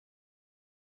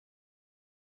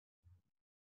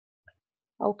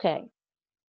Okay.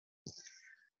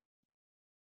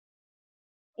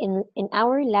 In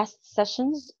our last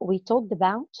sessions, we talked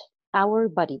about our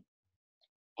body,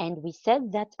 and we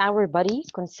said that our body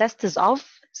consists of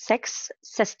 6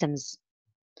 systems.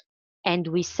 And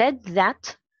we said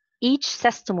that each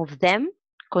system of them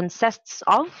consists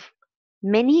of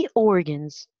many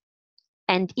organs,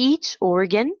 and each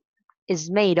organ is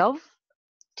made of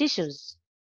tissues,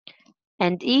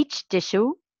 and each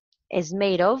tissue is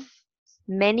made of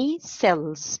many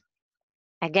cells.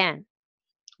 Again,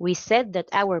 we said that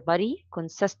our body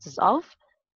consists of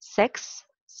 6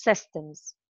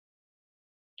 systems,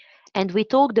 and we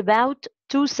talked about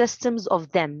 2 systems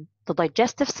of them, the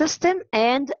digestive system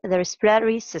and the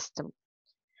respiratory system.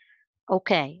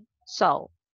 Okay,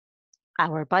 so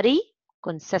our body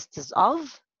consists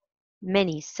of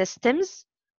many systems,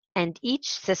 and each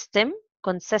system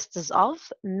consists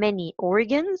of many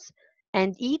organs,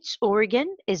 and each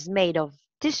organ is made of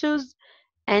tissues,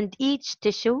 and each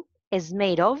tissue is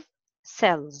made of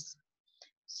cells.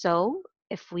 So,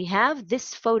 if we have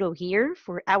this photo here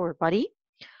for our body,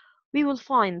 we will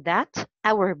find that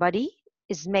our body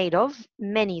is made of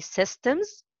many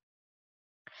systems.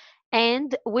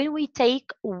 And when we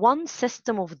take one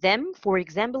system of them, for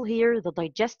example, here the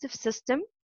digestive system,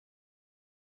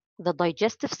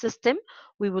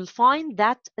 we will find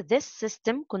that this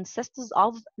system consists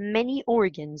of many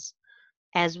organs,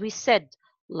 as we said,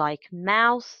 like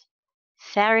mouth,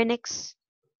 pharynx,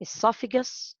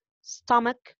 esophagus,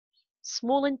 stomach,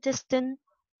 small intestine,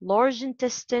 large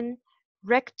intestine,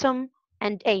 rectum,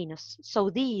 and anus. So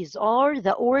these are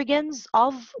the organs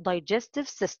of digestive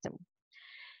system.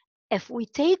 If we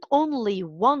take only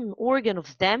one organ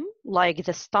of them, like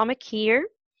the stomach here,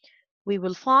 we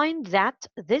will find that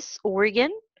this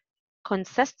organ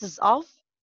consists of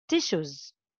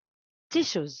tissues,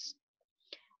 tissues,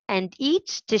 and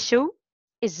each tissue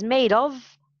is made of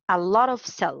a lot of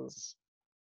cells,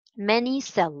 many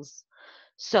cells.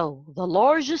 So the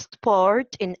largest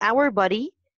part in our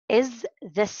body is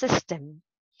the system,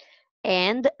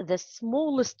 and the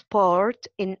smallest part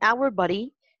in our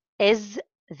body is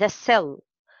the cell.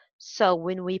 So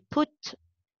when we put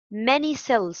many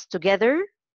cells together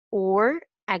or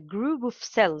a group of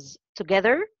cells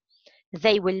together,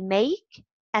 they will make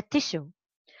a tissue.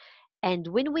 And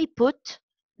when we put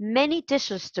many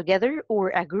tissues together or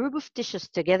a group of tissues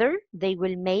together, they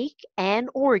will make an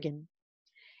organ.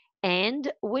 And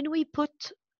when we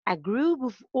put a group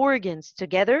of organs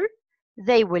together,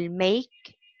 they will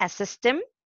make a system.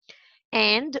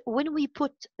 And when we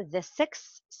put the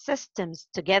 6 systems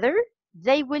together,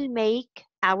 they will make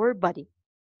our body.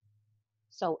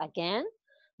 So again,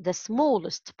 the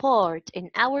smallest part in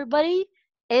our body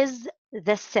is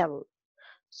the cell.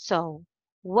 So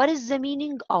what is the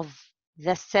meaning of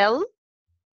the cell?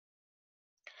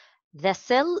 The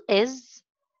cell is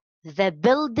the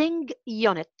building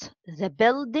unit. The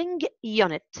building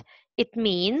unit. It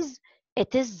means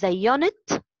it is the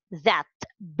unit that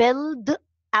build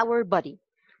our body.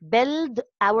 Build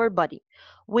our body.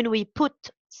 When we put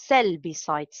cell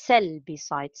beside cell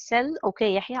beside cell,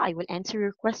 okay, Yahya, I will answer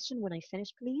your question when I finish,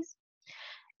 please.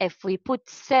 If we put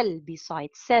cell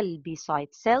beside cell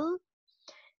beside cell,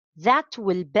 that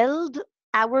will build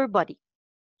our body.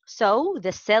 So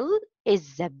the cell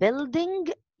is the building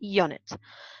unit.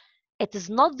 It is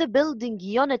not the building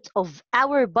unit of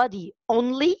our body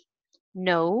only.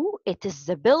 No, it is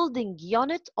the building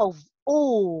unit of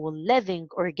all living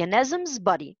organisms'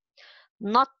 body.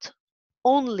 Not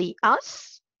only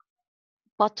us,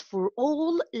 but for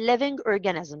all living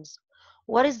organisms.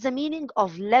 What is the meaning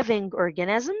of living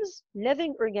organisms?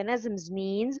 Living organisms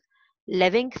means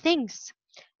living things.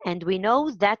 And we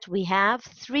know that we have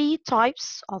 3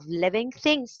 types of living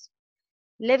things.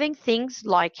 Living things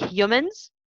like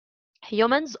humans.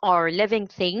 Humans are living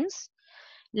things.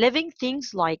 Living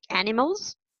things like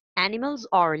animals. Animals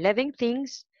are living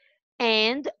things.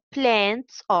 And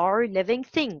plants are living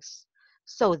things.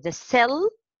 So the cell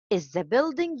is the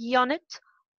building unit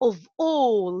of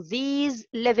all these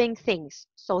living things.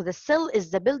 So the cell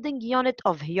is the building unit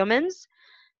of humans,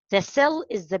 the cell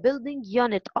is the building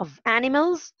unit of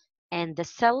animals, and the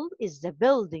cell is the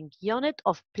building unit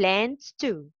of plants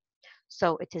too.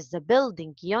 So it is the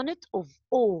building unit of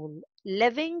all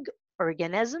living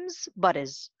organisms,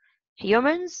 bodies,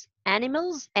 humans,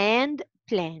 animals, and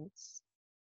plants.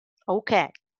 Okay.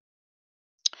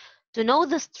 To know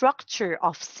the structure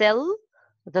of cell,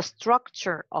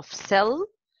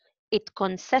 it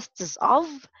consists of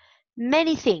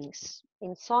many things.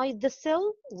 Inside the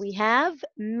cell, we have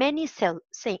many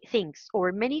things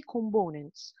or many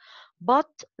components, but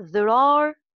there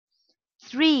are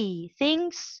 3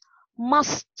 things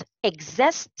must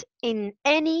exist in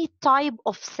any type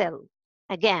of cell.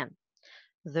 Again,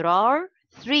 there are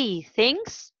three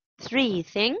things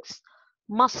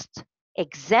must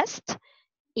exist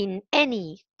in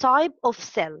any type of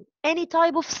cell. Any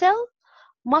type of cell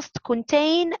must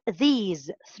contain these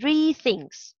three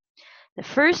things. The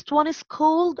first one is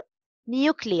called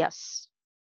nucleus.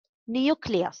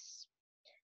 Nucleus.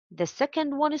 The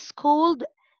second one is called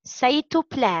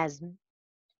cytoplasm.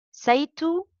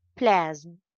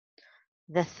 Cytoplasm.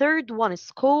 The third one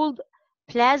is called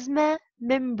plasma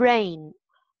membrane.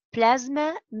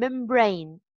 Plasma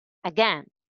membrane. Again,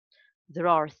 there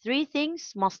are three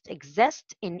things must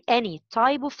exist in any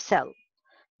type of cell.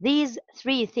 These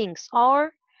three things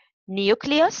are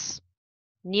nucleus,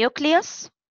 nucleus,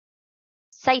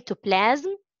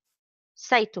 cytoplasm,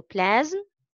 cytoplasm,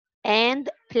 and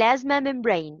plasma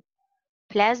membrane,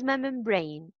 plasma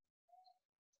membrane.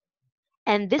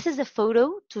 And this is a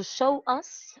photo to show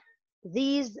us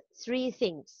these three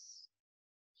things.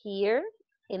 Here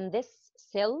in this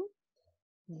cell,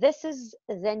 this is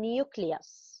the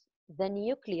nucleus. The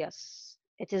nucleus.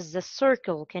 It is the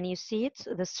circle. Can you see it?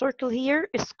 The circle here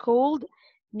is called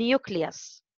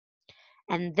nucleus.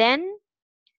 And then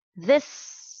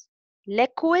this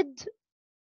liquid,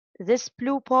 this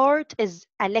blue part is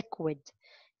a liquid.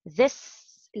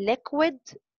 This liquid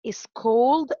is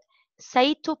called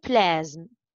cytoplasm.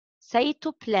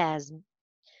 Cytoplasm.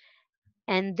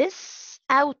 And this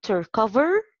outer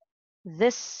cover,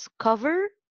 this cover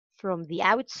from the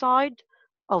outside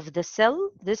of the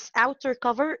cell, this outer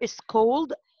cover is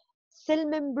called cell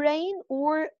membrane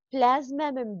or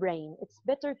plasma membrane. It's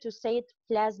better to say it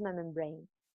plasma membrane.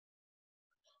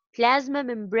 Plasma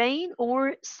membrane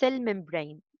or cell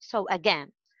membrane. So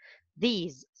again,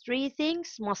 these three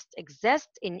things must exist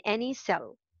in any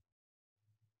cell.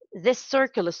 This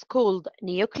circle is called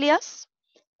nucleus,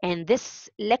 and this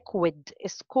liquid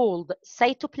is called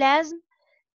cytoplasm,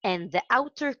 and the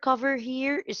outer cover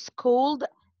here is called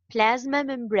plasma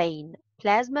membrane.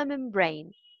 Plasma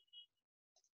membrane.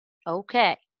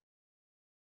 Okay.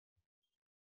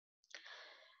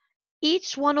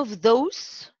 Each one of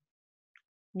those,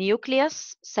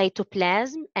 nucleus,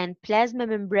 cytoplasm, and plasma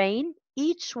membrane,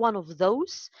 each one of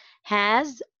those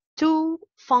has two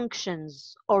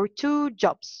functions or two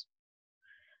jobs.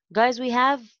 Guys, we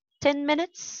have 10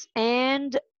 minutes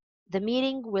and the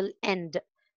meeting will end.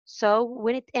 So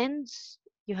when it ends,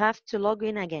 you have to log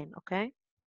in again, okay?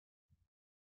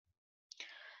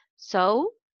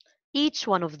 So each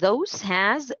one of those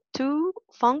has two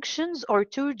functions or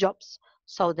two jobs.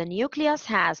 So the nucleus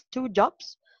has two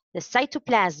jobs, the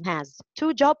cytoplasm has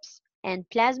two jobs, and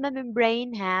plasma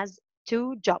membrane has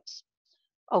two jobs.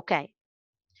 Okay,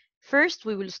 first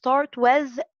we will start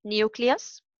with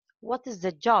nucleus. What is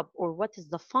the job or what is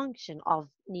the function of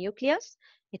nucleus?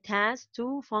 It has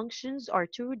two functions or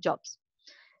two jobs.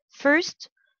 First,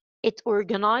 it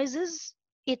organizes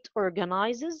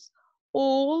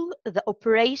all the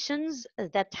operations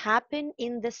that happen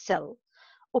in the cell.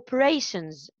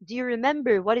 Operations. Do you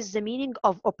remember what is the meaning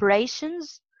of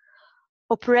operations?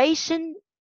 Operation,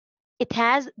 it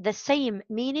has the same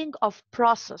meaning of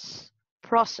process.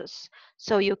 Process.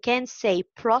 So you can say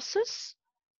process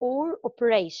or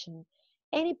operation.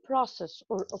 Any process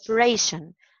or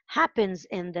operation happens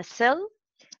in the cell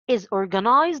is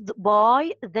organized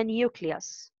by the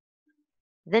nucleus.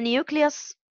 The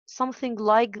nucleus, something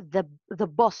like the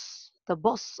boss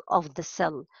of the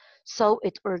cell. So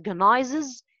it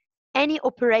organizes any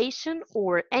operation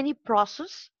or any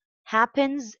process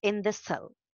happens in the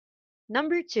cell.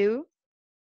 Number two,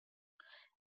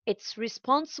 it's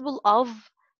responsible of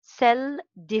cell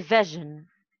division.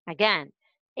 Again,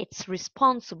 it's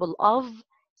responsible of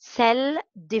cell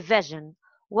division.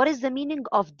 What is the meaning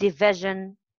of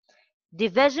division?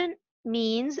 Division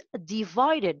means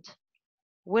divided.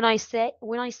 When I say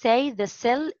the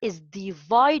cell is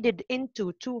divided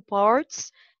into two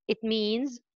parts, it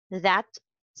means that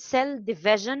cell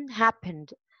division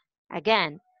happened.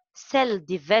 Again, cell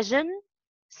division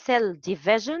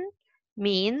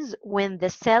means when the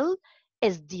cell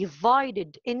is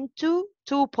divided into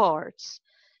two parts.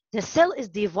 The cell is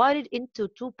divided into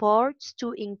two parts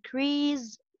to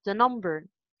increase the number.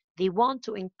 They want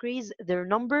to increase their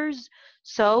numbers,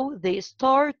 so they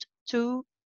start to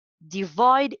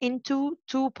divide into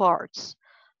two parts,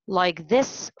 like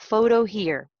this photo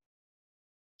here.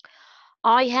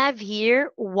 I have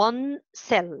here one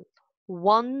cell.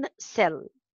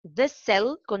 This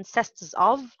cell consists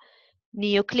of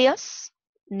nucleus,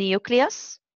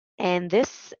 and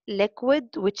this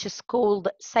liquid, which is called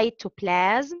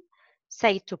cytoplasm.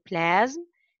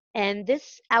 And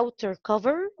this outer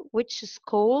cover, which is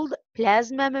called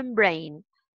plasma membrane.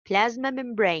 Plasma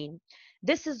membrane.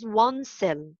 This is one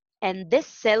cell, and this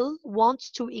cell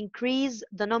wants to increase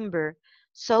the number,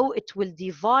 so it will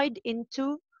divide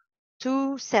into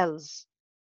two cells.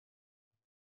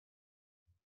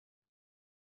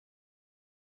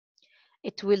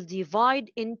 It will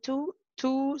divide into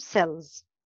two cells.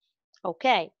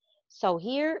 Okay, so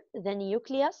here the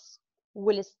nucleus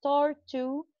will start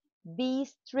to be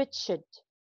stretched.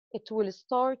 It will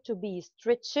start to be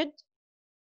stretched.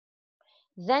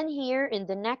 Then here in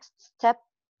the next step,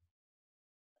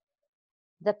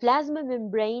 the plasma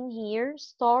membrane here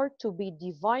start to be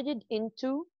divided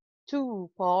into two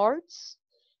parts,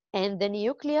 and the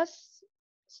nucleus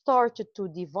started to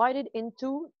divide it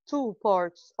into two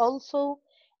parts also.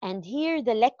 And here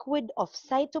the liquid of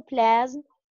cytoplasm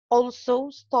also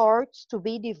starts to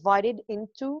be divided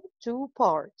into two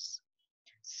parts.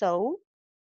 So,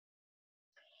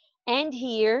 and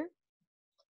here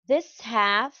this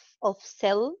half of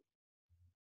cell,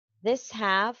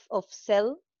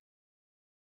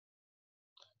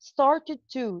 started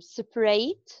to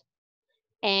separate,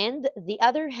 and the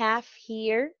other half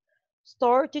here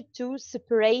started to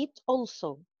separate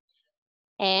also.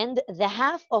 And the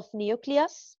half of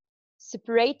nucleus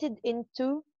separated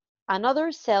into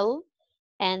another cell,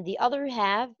 and the other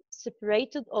half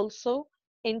separated also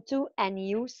into a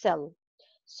new cell.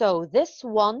 So this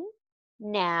one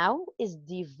now is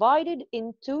divided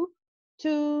into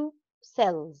two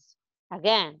cells.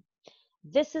 Again,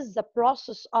 this is the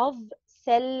process of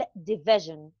cell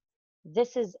division.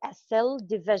 This is a cell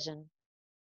division.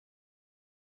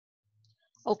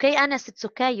 Okay, Anas, it's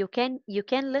okay. You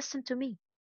can listen to me.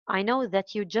 I know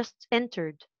that you just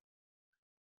entered.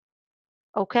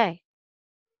 Okay,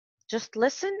 just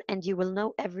listen and you will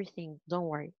know everything. Don't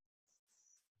worry.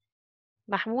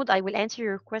 Mahmoud, I will answer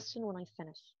your question when I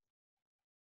finish.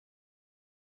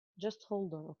 Just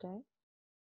hold on, okay?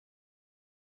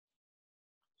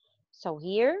 So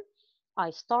here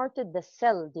I started the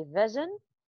cell division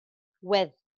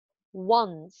with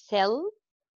one cell,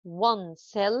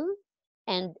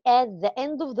 and at the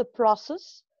end of the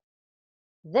process,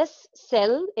 this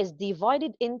cell is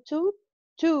divided into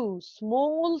two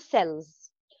small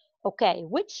cells. Okay,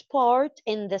 which part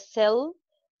in the cell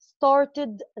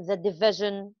started the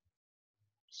division?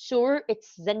 Sure,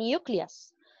 it's the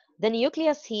nucleus. The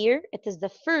nucleus here, it is the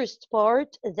first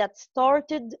part that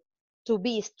started to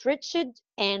be stretched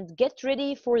and get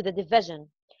ready for the division.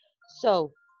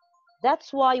 So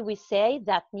that's why we say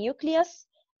that nucleus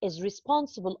is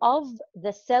responsible of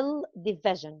the cell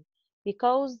division,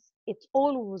 because it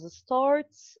always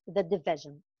starts the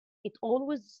division. It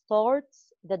always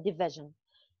starts the division.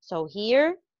 So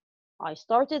here I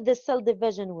started the cell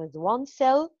division with one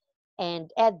cell,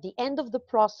 and at the end of the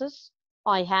process,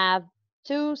 I have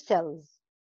two cells.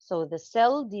 So the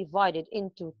cell divided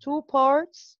into two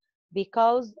parts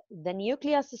because the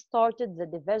nucleus started the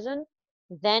division,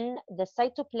 then the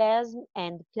cytoplasm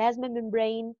and plasma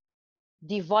membrane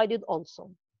divided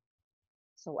also.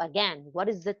 So again, what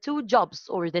is the two jobs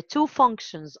or the two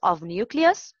functions of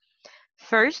nucleus?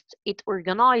 First, it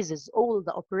organizes all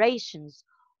the operations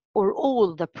or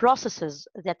all the processes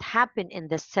that happen in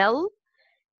the cell,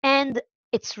 and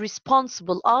it's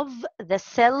responsible of the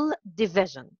cell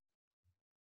division.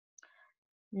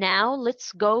 Now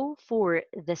let's go for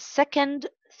the second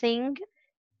thing,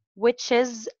 which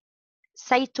is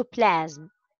cytoplasm.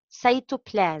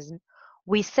 Cytoplasm.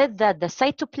 We said that the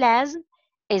cytoplasm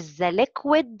is the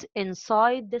liquid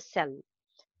inside the cell.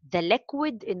 The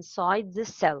liquid inside the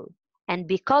cell. And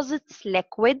because it's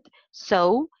liquid,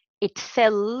 so it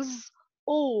fills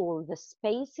all the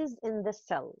spaces in the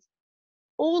cell.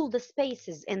 All the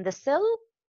spaces in the cell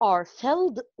are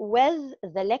filled with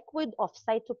the liquid of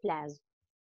cytoplasm.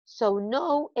 So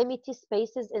no empty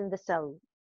spaces in the cell.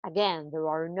 Again, there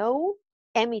are no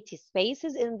empty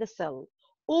spaces in the cell.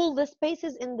 All the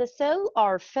spaces in the cell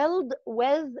are filled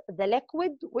with the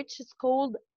liquid, which is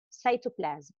called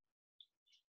cytoplasm.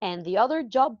 And the other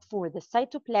job for the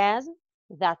cytoplasm,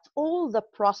 that all the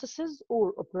processes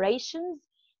or operations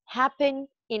happen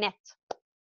in it.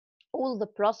 All the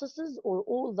processes or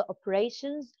all the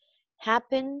operations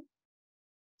happen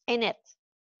in it.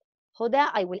 Huda,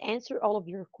 I will answer all of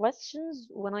your questions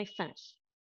when I finish.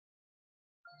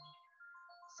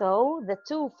 So the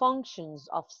two functions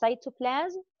of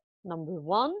cytoplasm, number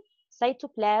one,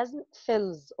 cytoplasm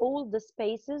fills all the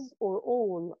spaces or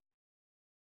all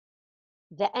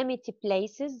the empty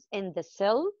places in the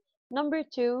cell. Number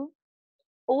two,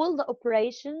 all the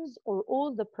operations or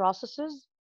all the processes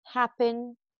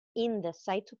happen in the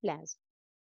cytoplasm.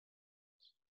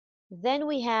 Then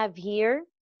we have here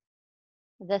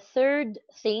the third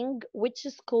thing, which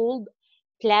is called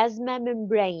plasma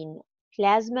membrane.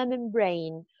 Plasma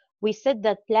membrane. We said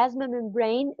that plasma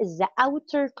membrane is the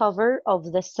outer cover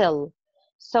of the cell.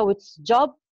 So its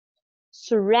job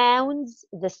surrounds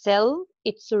the cell.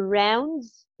 It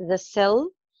surrounds the cell.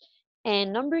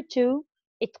 And number two,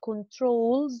 it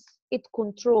controls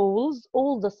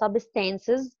all the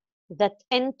substances that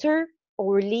enter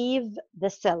or leave the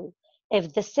cell.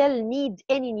 If the cell needs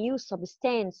any new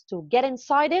substance to get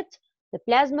inside it, the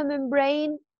plasma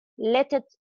membrane let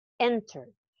it enter.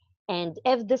 And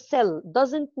if the cell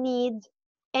doesn't need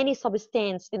any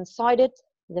substance inside it,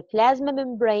 the plasma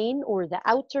membrane or the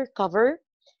outer cover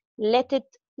let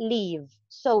it leave.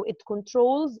 So it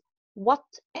controls what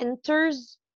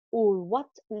enters or what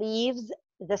leaves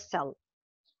the cell.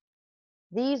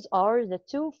 These are the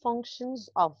two functions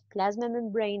of plasma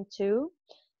membrane 2.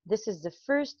 This is the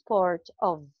first part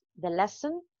of the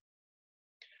lesson,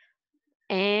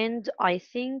 and I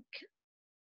think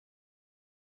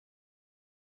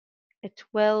it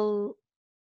will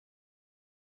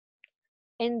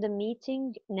end the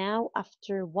meeting now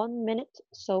after 1 minute.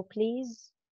 So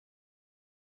please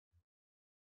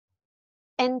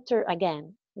enter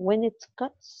again. When it's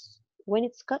cut,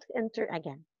 enter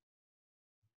again.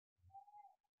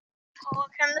 هو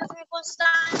كان لازم يكون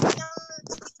ساعة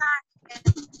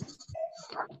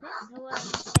هو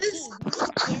أكيد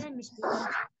أحيانا مش بيكون.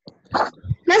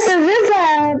 Miss, is this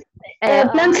a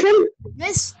plant film?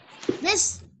 Miss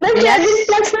Miss, is this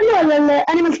plant film or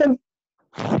animal film?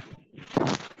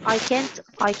 I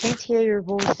can't hear your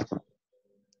voice.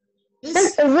 Miss,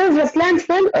 is this a plant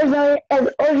film or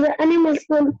the animal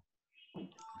film?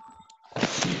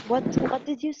 What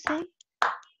did you say?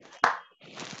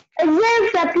 Is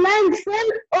this the plant film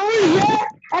or the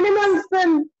animal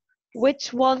film?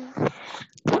 Which one?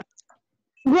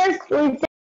 Yes, we